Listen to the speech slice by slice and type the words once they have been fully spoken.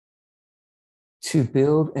To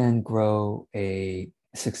build and grow a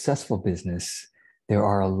successful business, there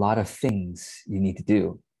are a lot of things you need to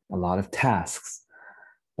do, a lot of tasks,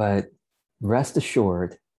 but rest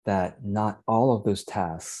assured that not all of those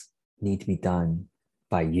tasks need to be done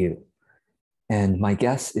by you. And my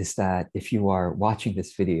guess is that if you are watching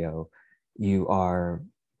this video, you are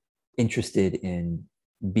interested in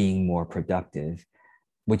being more productive,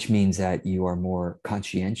 which means that you are more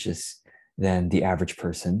conscientious than the average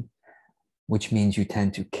person, which means you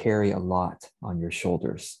tend to carry a lot on your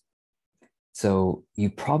shoulders. So you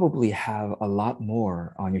probably have a lot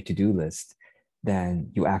more on your to-do list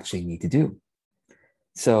than you actually need to do.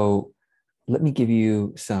 So let me give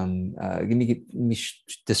you some,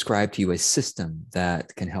 describe to you a system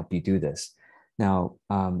that can help you do this. Now,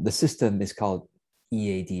 the system is called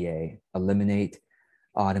EADA, Eliminate,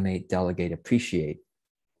 Automate, Delegate, Appreciate.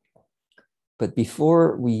 But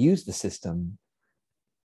before we use the system,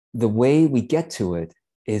 the way we get to it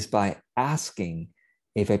is by asking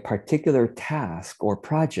if a particular task or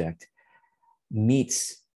project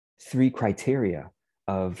meets three criteria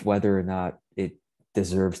of whether or not it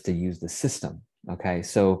deserves to use the system. Okay,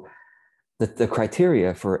 so the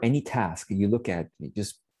criteria for any task you look at,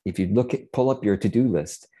 just if you pull up your to-do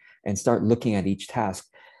list and start looking at each task,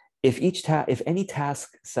 if any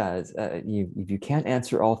task says if you can't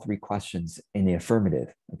answer all three questions in the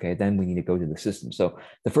affirmative, okay, then we need to go to the system. So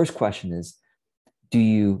the first question is, do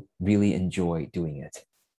you really enjoy doing it?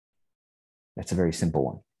 That's a very simple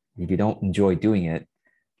one. If you don't enjoy doing it,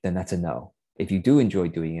 then that's a no. If you do enjoy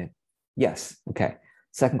doing it, yes. Okay.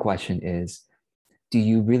 Second question is, do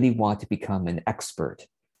you really want to become an expert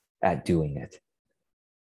at doing it?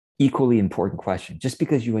 Equally important question. Just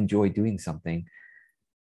because you enjoy doing something,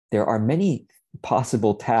 there are many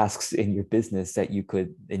possible tasks in your business that you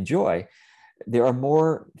could enjoy. There are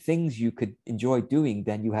more things you could enjoy doing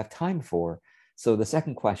than you have time for. So the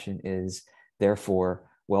second question is, therefore,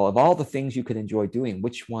 well, of all the things you could enjoy doing,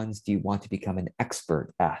 which ones do you want to become an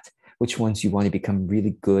expert at? Which ones do you want to become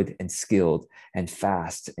really good and skilled and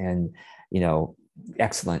fast and,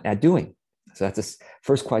 excellent at doing? So that's the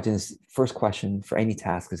first question for any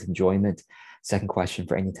task is enjoyment. Second question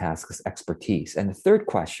for any task is expertise. And the third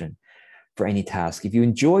question for any task, if you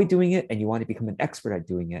enjoy doing it and you want to become an expert at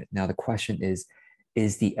doing it, now the question is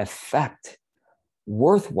the effect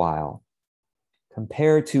worthwhile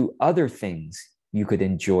compared to other things you could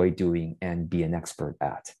enjoy doing and be an expert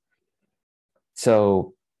at?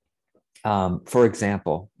 So, for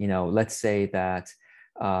example, let's say that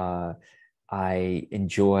I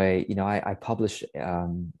enjoy, I publish a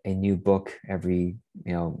new book every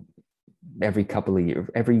couple of years,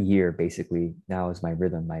 every year, basically. Now is my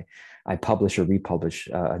rhythm. I publish or republish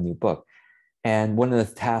a new book. And one of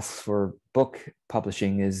the tasks for book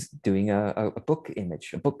publishing is doing a book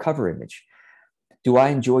image, a book cover image. Do I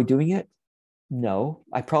enjoy doing it? No,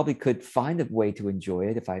 I probably could find a way to enjoy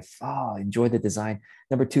it if I enjoy the design.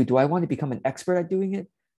 Number two, do I want to become an expert at doing it?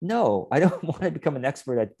 No, I don't want to become an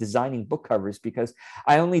expert at designing book covers because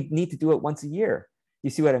I only need to do it once a year. You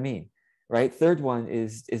see what I mean? Right? Third one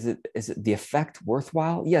is it the effect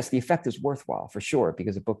worthwhile? Yes, the effect is worthwhile for sure,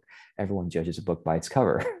 because everyone judges a book by its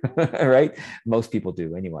cover, right? Most people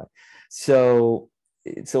do anyway. So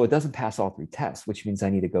it doesn't pass all three tests, which means I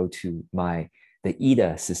need to go to the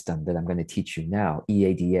EADA system that I'm going to teach you now,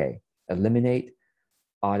 EADA, eliminate,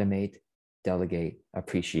 automate, delegate,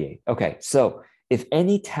 appreciate. Okay, so if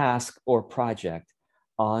any task or project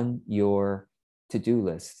on your to-do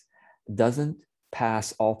list doesn't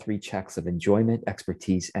pass all three checks of enjoyment,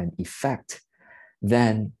 expertise, and effect,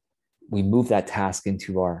 then we move that task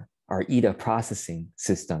into our EADA processing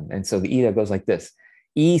system. And so the EADA goes like this.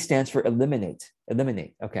 E stands for eliminate.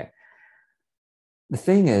 Okay. The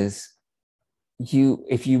thing is,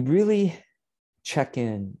 if you really check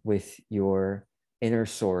in with your inner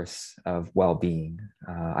source of well-being,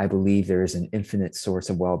 I believe there is an infinite source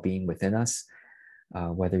of well-being within us,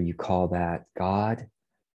 whether you call that God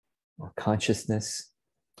or consciousness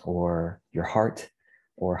or your heart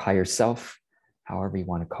or higher self, however you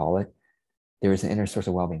want to call it. There is an inner source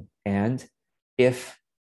of well-being. And if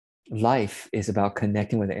life is about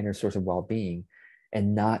connecting with the inner source of well-being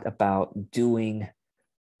and not about doing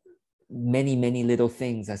many, many little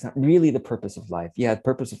things, that's not really the purpose of life. Yeah, the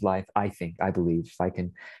purpose of life, I believe, if I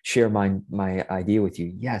can share my idea with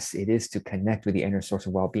you, yes, it is to connect with the inner source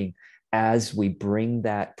of well-being as we bring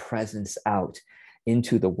that presence out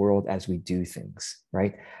into the world as we do things,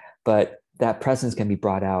 right? But that presence can be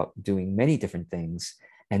brought out doing many different things,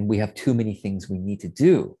 and we have too many things we need to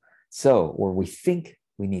do. So, or we think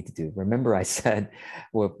we need to do. Remember, I said,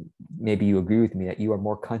 well, maybe you agree with me that you are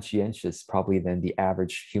more conscientious probably than the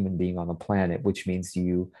average human being on the planet, which means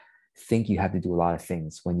you think you have to do a lot of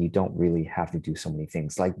things when you don't really have to do so many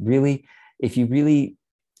things. Like, really, if you really,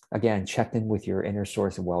 again, checked in with your inner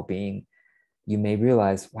source of well-being, you may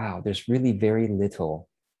realize, wow, there's really very little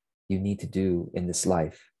you need to do in this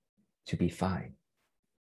life to be fine.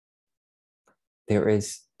 There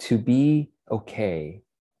is to be okay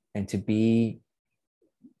and to be,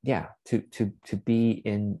 to be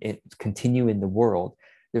in it, continue in the world.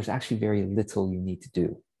 There's actually very little you need to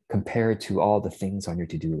do compared to all the things on your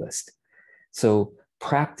to-do list. So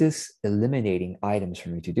practice eliminating items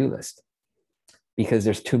from your to-do list because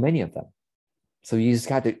there's too many of them. So you just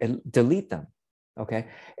got to delete them. Okay.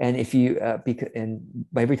 And if you, and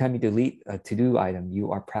every time you delete a to-do item,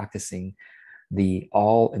 you are practicing the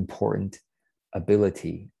all important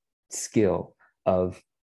ability, skill of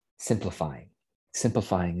simplifying.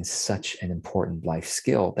 Simplifying is such an important life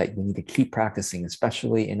skill that we need to keep practicing,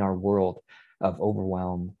 especially in our world of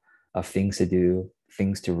overwhelm, of things to do,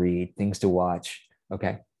 things to read, things to watch.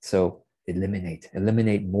 Okay. So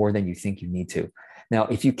eliminate more than you think you need to. Now,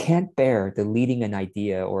 if you can't bear deleting an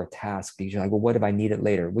idea or a task because you're like, well, what if I need it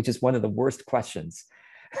later? Which is one of the worst questions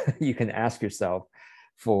you can ask yourself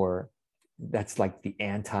for. That's like the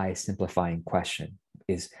anti-simplifying question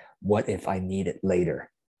is, what if I need it later?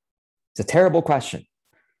 It's a terrible question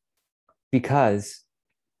because,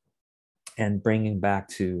 and bringing back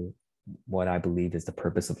to what I believe is the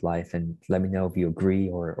purpose of life, and let me know if you agree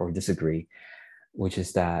or disagree, which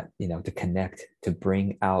is that, to connect, to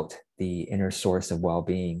bring out the inner source of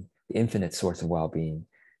well-being, the infinite source of well-being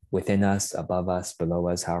within us, above us, below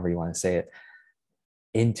us, however you want to say it,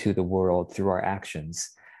 into the world through our actions.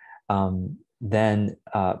 Then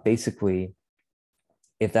basically,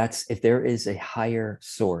 if there is a higher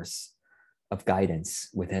source of guidance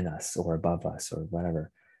within us or above us or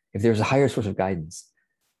whatever, if there's a higher source of guidance,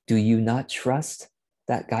 do you not trust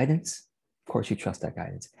that guidance? Of course you trust that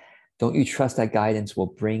guidance. Don't you trust that guidance will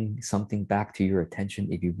bring something back to your attention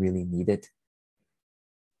if you really need it?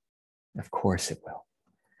 Of course it will.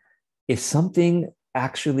 If something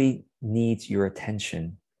actually needs your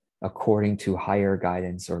attention according to higher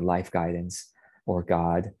guidance or life guidance or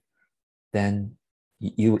God, then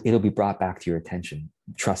it'll be brought back to your attention.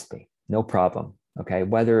 Trust me, no problem. Okay,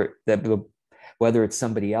 whether it's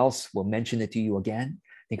somebody else will mention it to you again,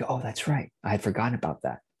 you go, oh, that's right, I had forgotten about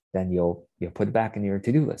that. Then you'll put it back in your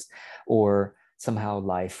to-do list, or somehow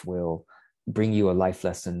life will bring you a life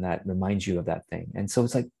lesson that reminds you of that thing. And so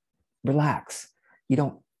it's like, relax.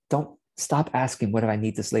 You don't stop asking, what do I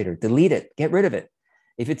need this later? Delete it, get rid of it.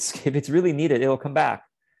 If it's really needed, it'll come back,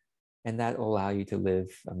 and that will allow you to live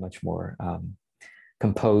a much more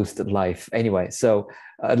composed life. Anyway, so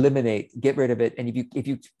eliminate, get rid of it. And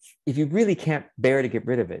if you really can't bear to get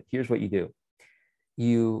rid of it, here's what you do: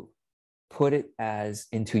 you put it as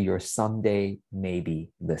into your someday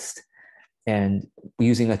maybe list. And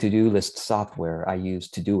using a to-do list software, I use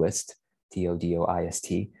Todoist,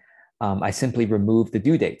 Todoist. I simply remove the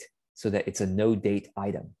due date so that it's a no date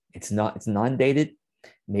item. It's non-dated.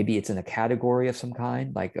 Maybe it's in a category of some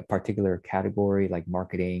kind, like a particular category, like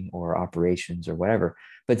marketing or operations or whatever,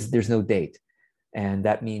 but there's no date. And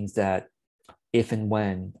that means that if and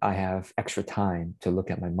when I have extra time to look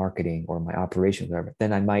at my marketing or my operations, whatever,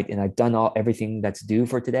 then I might, and I've done everything that's due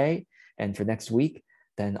for today and for next week,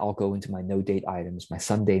 then I'll go into my no date items, my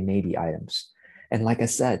someday maybe items. And like I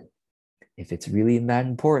said, if it's really that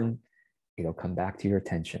important, it'll come back to your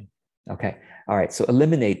attention. Okay. All right. So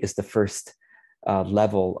eliminate is the first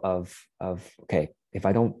level of okay, if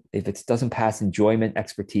it doesn't pass enjoyment,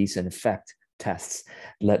 expertise, and effect tests,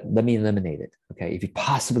 let me eliminate it. Okay, if you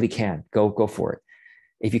possibly can, go for it.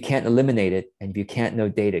 If you can't eliminate it and if you can't no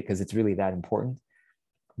date it because it's really that important,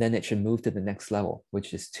 then it should move to the next level,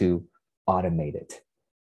 which is to automate it.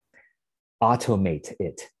 Automate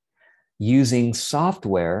it using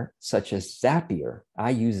software such as Zapier. I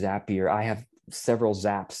use Zapier. I have several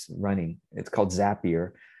Zaps running. It's called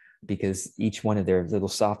Zapier because each one of their little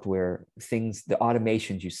software things, the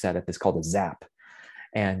automations you set up is called a Zap.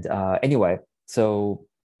 And anyway, so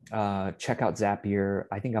check out Zapier.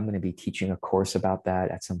 I think I'm going to be teaching a course about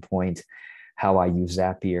that at some point, how I use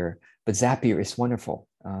Zapier. But Zapier is wonderful.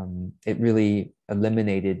 It really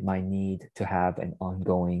eliminated my need to have an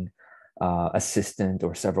ongoing assistant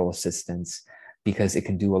or several assistants because it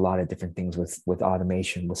can do a lot of different things with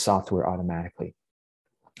automation, with software automatically.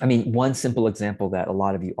 I mean, one simple example that a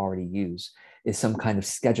lot of you already use is some kind of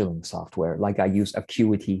scheduling software. Like I use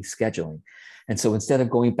Acuity scheduling. And so instead of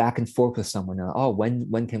going back and forth with someone, oh,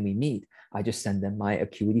 when can we meet? I just send them my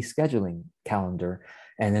Acuity scheduling calendar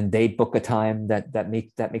and then they book a time that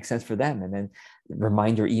makes sense for them, and then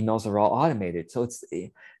reminder emails are all automated. So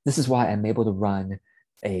this is why I'm able to run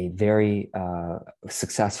a very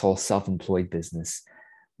successful self-employed business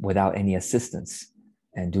without any assistance,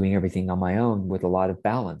 and doing everything on my own with a lot of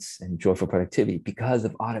balance and joyful productivity, because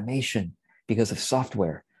of automation, because of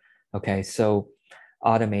software. Okay, so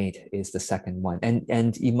automate is the second one.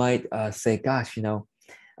 And you might say, gosh,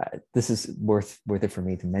 this is worth it for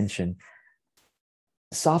me to mention.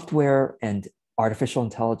 Software and artificial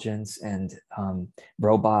intelligence and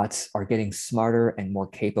robots are getting smarter and more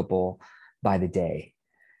capable by the day.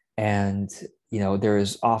 And there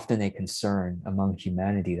is often a concern among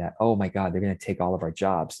humanity that, oh my God, they're going to take all of our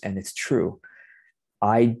jobs. And it's true.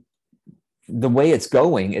 The way it's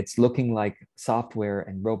going, it's looking like software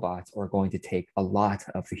and robots are going to take a lot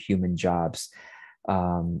of the human jobs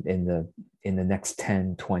in the next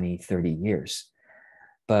 10, 20, 30 years.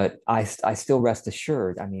 But I still rest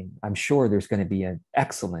assured. I mean, I'm sure there's going to be an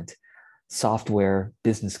excellent software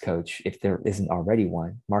business coach, if there isn't already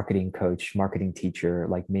one, marketing coach, marketing teacher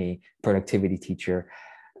like me, productivity teacher.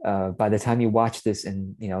 By the time you watch this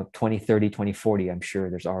in 2030, 2040, I'm sure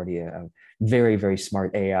there's already a very, very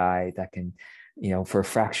smart AI that can, for a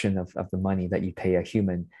fraction of the money that you pay a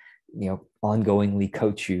human, ongoingly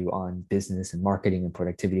coach you on business and marketing and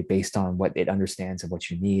productivity based on what it understands of what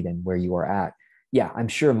you need and where you are at. Yeah, I'm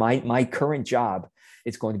sure my current job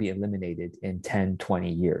is going to be eliminated in 10, 20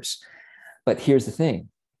 years. But here's the thing,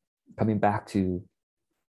 coming back to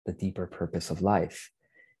the deeper purpose of life.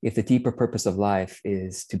 If the deeper purpose of life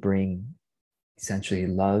is to bring essentially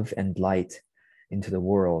love and light into the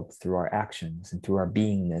world through our actions and through our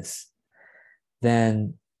beingness,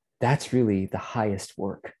 then that's really the highest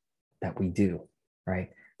work that we do, right?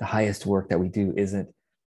 The highest work that we do isn't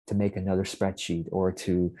to make another spreadsheet or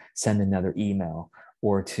to send another email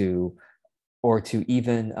or to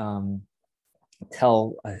even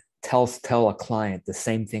tell a client the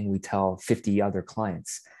same thing we tell 50 other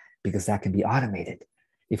clients, because that can be automated.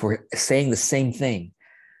 If we're saying the same thing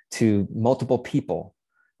to multiple people,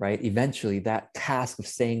 right, eventually that task of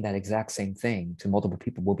saying that exact same thing to multiple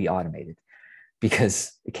people will be automated,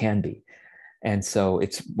 because it can be. And so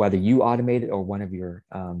it's whether you automate it or one of your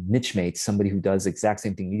niche mates, somebody who does the exact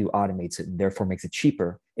same thing you do, automates it and therefore makes it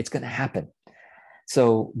cheaper, it's going to happen.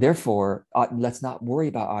 So therefore, let's not worry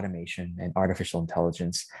about automation and artificial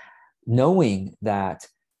intelligence, knowing that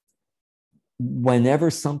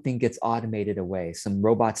whenever something gets automated away, some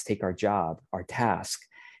robots take our job, our task,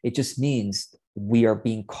 it just means we are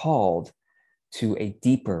being called to a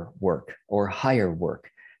deeper work or higher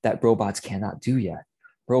work that robots cannot do yet.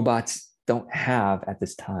 Robots don't have at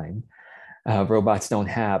this time, robots don't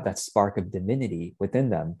have that spark of divinity within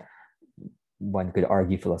them. One could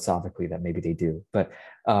argue philosophically that maybe they do, but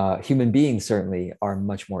human beings certainly are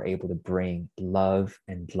much more able to bring love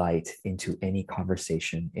and light into any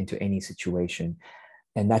conversation, into any situation.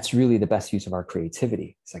 And that's really the best use of our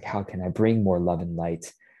creativity. It's like, how can I bring more love and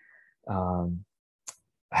light?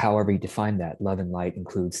 However you define that, love and light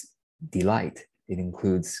includes delight. It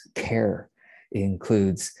includes care. It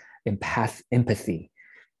includes empathy.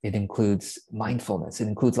 It includes mindfulness. It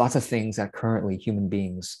includes lots of things that currently human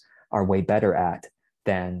beings are way better at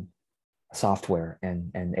than software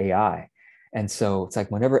and AI. And so it's like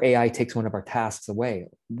whenever AI takes one of our tasks away,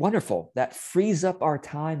 wonderful, that frees up our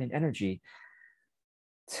time and energy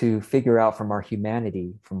to figure out from our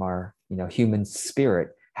humanity, from our human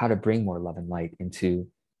spirit, how to bring more love and light into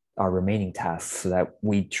our remaining tasks so that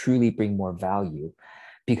we truly bring more value.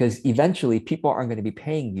 Because eventually people aren't going to be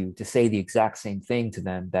paying you to say the exact same thing to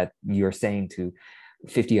them that you're saying to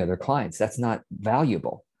 50 other clients. That's not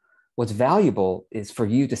valuable. What's valuable is for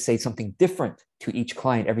you to say something different to each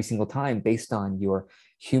client every single time based on your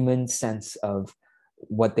human sense of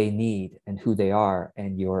what they need and who they are,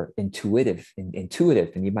 and your intuitive, and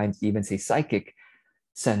you might even say psychic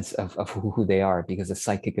sense of who they are, because the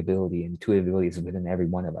psychic ability and intuitive ability is within every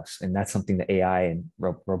one of us. And that's something that AI and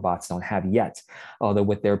robots don't have yet. Although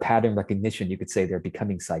with their pattern recognition, you could say they're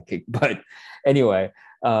becoming psychic. But anyway,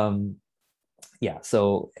 yeah,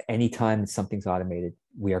 so anytime something's automated,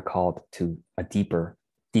 we are called to a deeper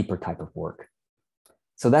type of work.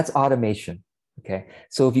 So that's automation, okay?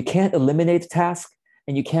 So if you can't eliminate the task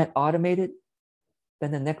and you can't automate it,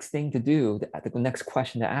 then the next thing to do, the next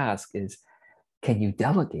question to ask is, can you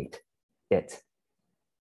delegate it?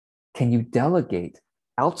 Can you delegate,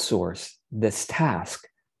 outsource this task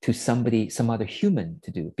to somebody, some other human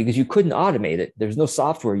to do? Because you couldn't automate it. There's no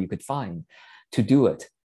software you could find to do it.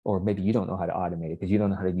 Or maybe you don't know how to automate it because you don't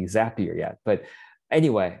know how to use Zapier yet. But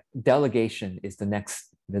anyway, delegation is the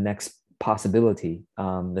next possibility,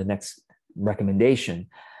 the next recommendation.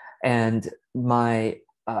 And my,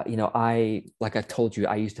 like I told you,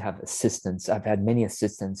 I used to have assistants. I've had many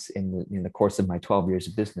assistants in the course of my 12 years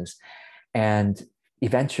of business. And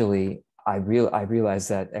eventually I realized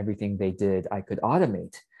that everything they did, I could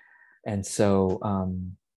automate. And so,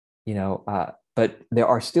 but there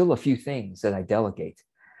are still a few things that I delegate.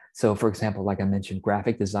 So for example, like I mentioned,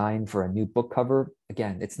 graphic design for a new book cover.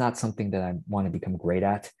 Again, it's not something that I want to become great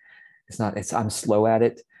at. I'm slow at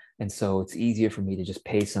it. And so it's easier for me to just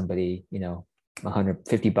pay somebody, $150,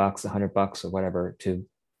 $100 or whatever to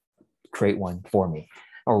create one for me,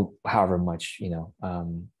 or however much,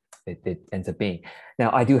 it ends up being.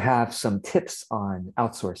 Now, I do have some tips on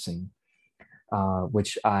outsourcing,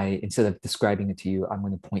 which instead of describing it to you, I'm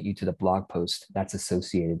going to point you to the blog post that's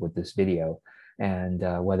associated with this video. And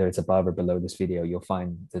whether it's above or below this video, you'll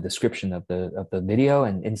find the description of the video,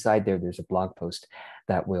 and inside there's a blog post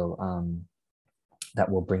that will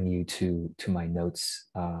bring you to my notes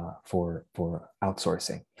for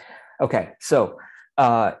outsourcing. Okay, so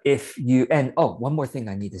one more thing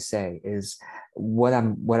I need to say is what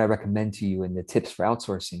I recommend to you in the tips for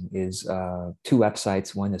outsourcing is two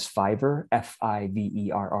websites. One is Fiverr,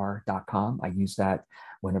 FIVERR.com. I use that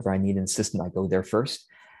whenever I need an assistant. I go there first.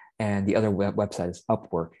 And the other website is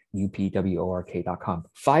Upwork, UPWORK.com.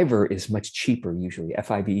 Fiverr is much cheaper usually,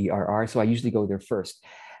 FIVERR. So I usually go there first.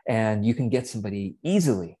 And you can get somebody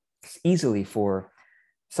easily for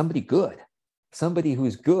somebody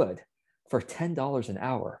who's good for $10 an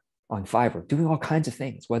hour on Fiverr, doing all kinds of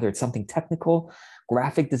things, whether it's something technical,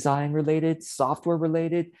 graphic design related, software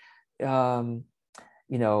related, creating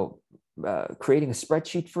a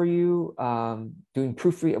spreadsheet for you, doing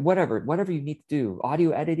proofread, whatever you need to do,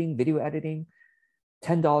 audio editing, video editing,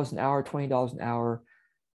 $10 an hour, $20 an hour,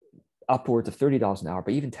 upwards of $30 an hour,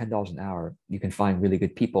 but even $10 an hour, you can find really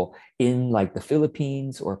good people in like the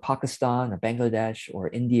Philippines or Pakistan or Bangladesh or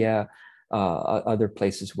India, other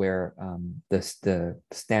places where the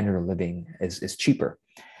standard of living is cheaper.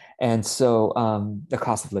 And so the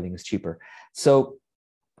cost of living is cheaper. So,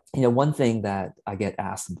 one thing that I get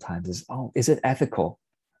asked sometimes is, is it ethical?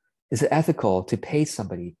 Is it ethical to pay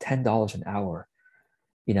somebody $10 an hour,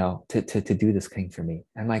 to do this thing for me?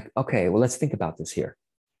 I'm like, okay, well, let's think about this here.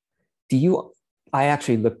 I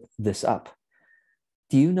actually looked this up.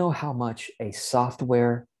 Do you know how much a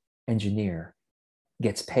software engineer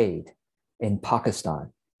gets paid in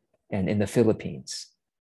Pakistan and in the Philippines?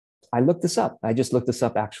 I looked this up. I just looked this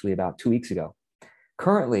up actually about 2 weeks ago.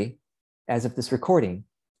 Currently, as of this recording,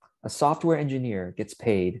 a software engineer gets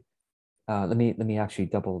paid. Let me actually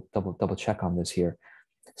double check on this here.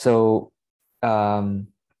 So, I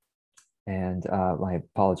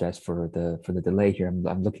apologize for the delay here.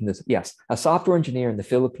 I'm looking this. Yes, a software engineer in the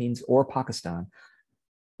Philippines or Pakistan,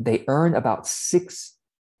 they earn about $6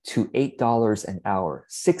 to $8 an hour.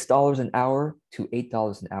 $6 an hour to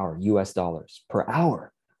 $8 an hour, US dollars per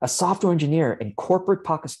hour. A software engineer in corporate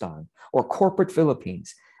Pakistan or corporate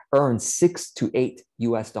Philippines earns $6 to $8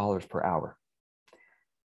 US dollars per hour.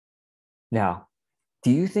 Now, do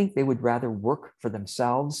you think they would rather work for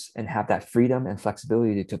themselves and have that freedom and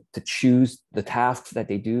flexibility to choose the tasks that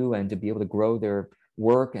they do and to be able to grow their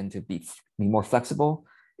work and to be more flexible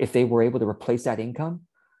if they were able to replace that income?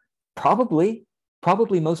 Probably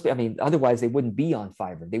most, otherwise they wouldn't be on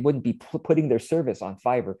Fiverr. They wouldn't be putting their service on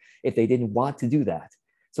Fiverr if they didn't want to do that.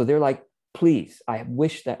 So they're like, please, I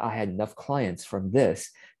wish that I had enough clients from this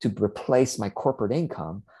to replace my corporate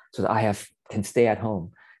income so that I can stay at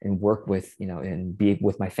home and work with, and be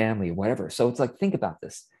with my family or whatever. So it's like, think about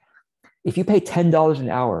this. If you pay $10 an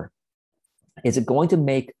hour, is it going to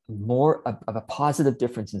make more of a positive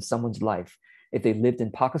difference in someone's life if they lived in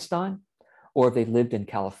Pakistan or if they lived in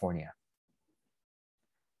California?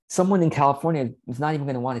 Someone in California is not even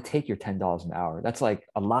going to want to take your $10 an hour. That's like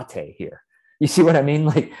a latte here. You see what I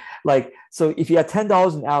mean? So if you have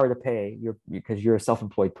 $10 an hour to pay, because you're a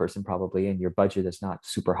self-employed person probably, and your budget is not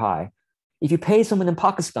super high. If you pay someone in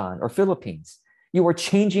Pakistan or Philippines, you are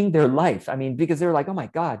changing their life. Because they're like, oh my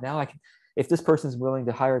God, now if this person's willing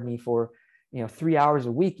to hire me for, 3 hours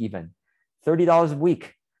a week, even $30 a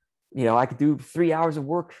week, I could do 3 hours of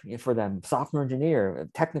work for them, software engineer,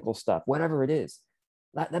 technical stuff, whatever it is.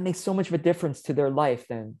 That makes so much of a difference to their life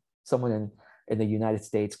than someone in the United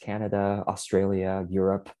States, Canada, Australia,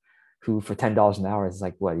 Europe, who for $10 an hour is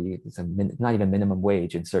like what? It's not even minimum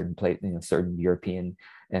wage in certain certain European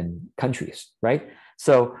and countries, right?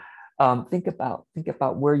 So think about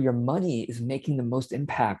where your money is making the most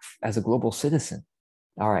impact as a global citizen.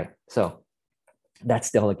 All right, so that's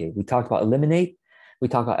delegate. We talked about eliminate. We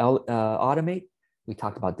talked about automate. We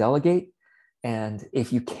talked about delegate. And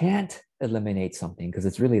if you can't eliminate something because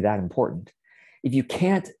it's really that important. If you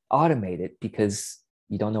can't automate it because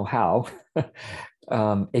you don't know how,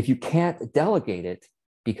 if you can't delegate it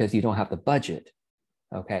because you don't have the budget,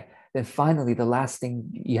 okay, then finally the last thing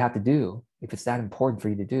you have to do, if it's that important for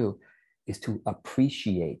you to do, is to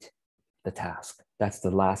appreciate the task. That's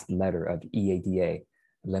the last letter of EADA.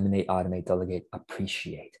 Eliminate, automate, delegate,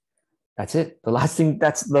 appreciate. That's it. The last thing,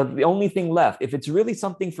 that's the only thing left. If it's really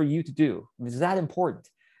something for you to do, if it's that important,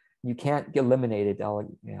 you can't eliminate it,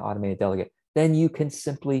 automate, delegate, then you can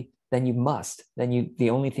simply, then you must, then you,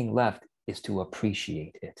 the only thing left is to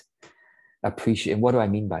appreciate it. Appreciate. What do I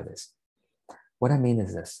mean by this? What I mean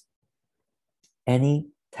is this: any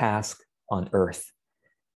task on earth,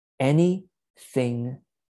 anything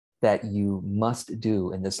that you must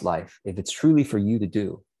do in this life, if it's truly for you to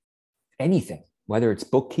do, anything, whether it's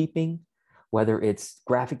bookkeeping, whether it's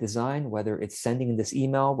graphic design, whether it's sending this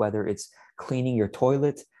email, whether it's cleaning your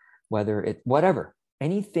toilet, whether it, whatever,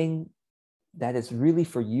 anything that is really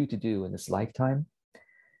for you to do in this lifetime,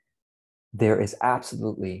 there is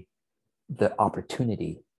absolutely the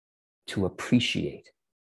opportunity to appreciate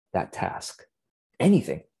that task.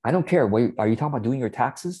 Anything. I don't care. Are you talking about doing your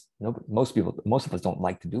taxes? No, most of us don't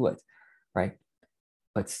like to do it, right?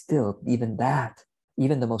 But still, even that,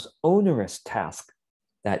 even the most onerous task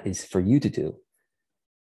that is for you to do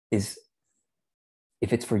is,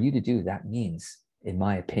 if it's for you to do, that means, in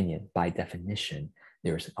my opinion, by definition,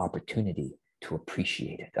 there's an opportunity to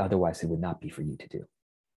appreciate it. Otherwise, it would not be for you to do.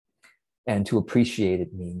 And to appreciate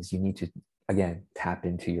it means you need to, again, tap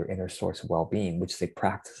into your inner source well-being, which is a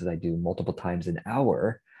practice that I do multiple times an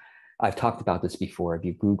hour. I've talked about this before. If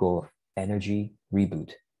you Google energy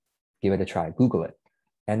reboot, give it a try. Google it,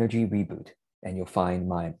 energy reboot, and you'll find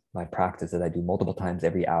my practice that I do multiple times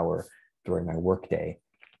every hour during my workday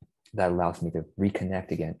that allows me to reconnect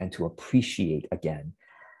again and to appreciate again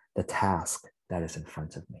the task that is in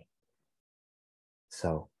front of me.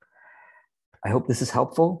 So I hope this is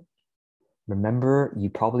helpful. Remember, you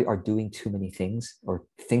probably are doing too many things or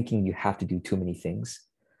thinking you have to do too many things.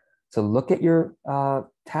 So look at your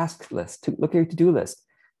task list, look at your to-do list.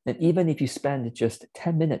 And even if you spend just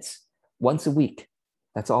 10 minutes once a week,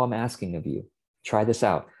 that's all I'm asking of you. Try this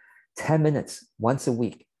out. 10 minutes once a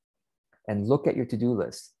week and look at your to-do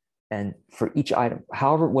list. And for each item,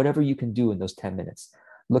 however, whatever you can do in those 10 minutes,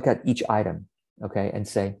 look at each item, okay, and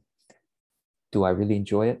say, do I really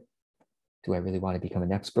enjoy it? Do I really want to become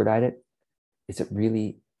an expert at it? Is it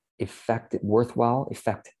really worthwhile?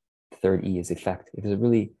 Effect. Third E is effect. If it's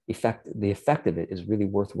really the effect of it is really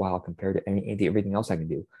worthwhile compared to everything else I can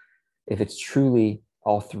do. If it's truly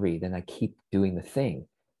all three, then I keep doing the thing.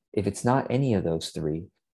 If it's not any of those three,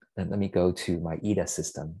 then let me go to my EADA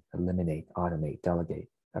system: eliminate, automate, delegate,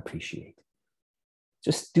 appreciate.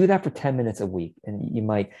 Just do that for 10 minutes a week. And you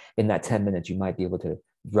might, in that 10 minutes, you might be able to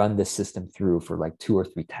run this system through for like 2 or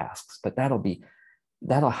 3 tasks, but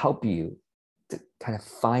that'll help you to kind of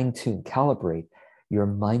fine tune, calibrate your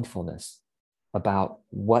mindfulness about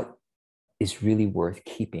what is really worth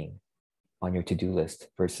keeping on your to-do list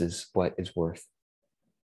versus what is worth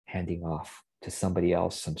handing off to somebody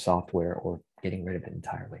else, some software, or getting rid of it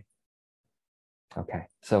entirely. Okay,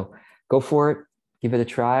 so go for it, give it a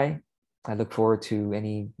try. I look forward to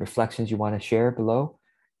any reflections you want to share below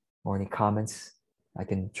or any comments. I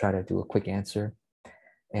can try to do a quick answer.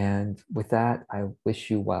 And with that, I wish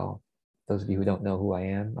you well. Those of you who don't know who I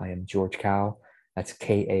am George Kao. That's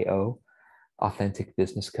Kao, Authentic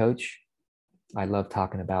Business Coach. I love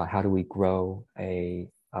talking about how do we grow a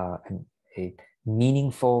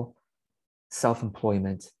meaningful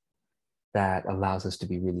self-employment that allows us to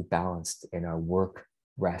be really balanced in our work,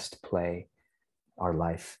 rest, play, our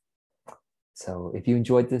life. So if you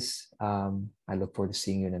enjoyed this, I look forward to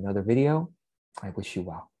seeing you in another video. I wish you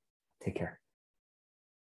well. Take care.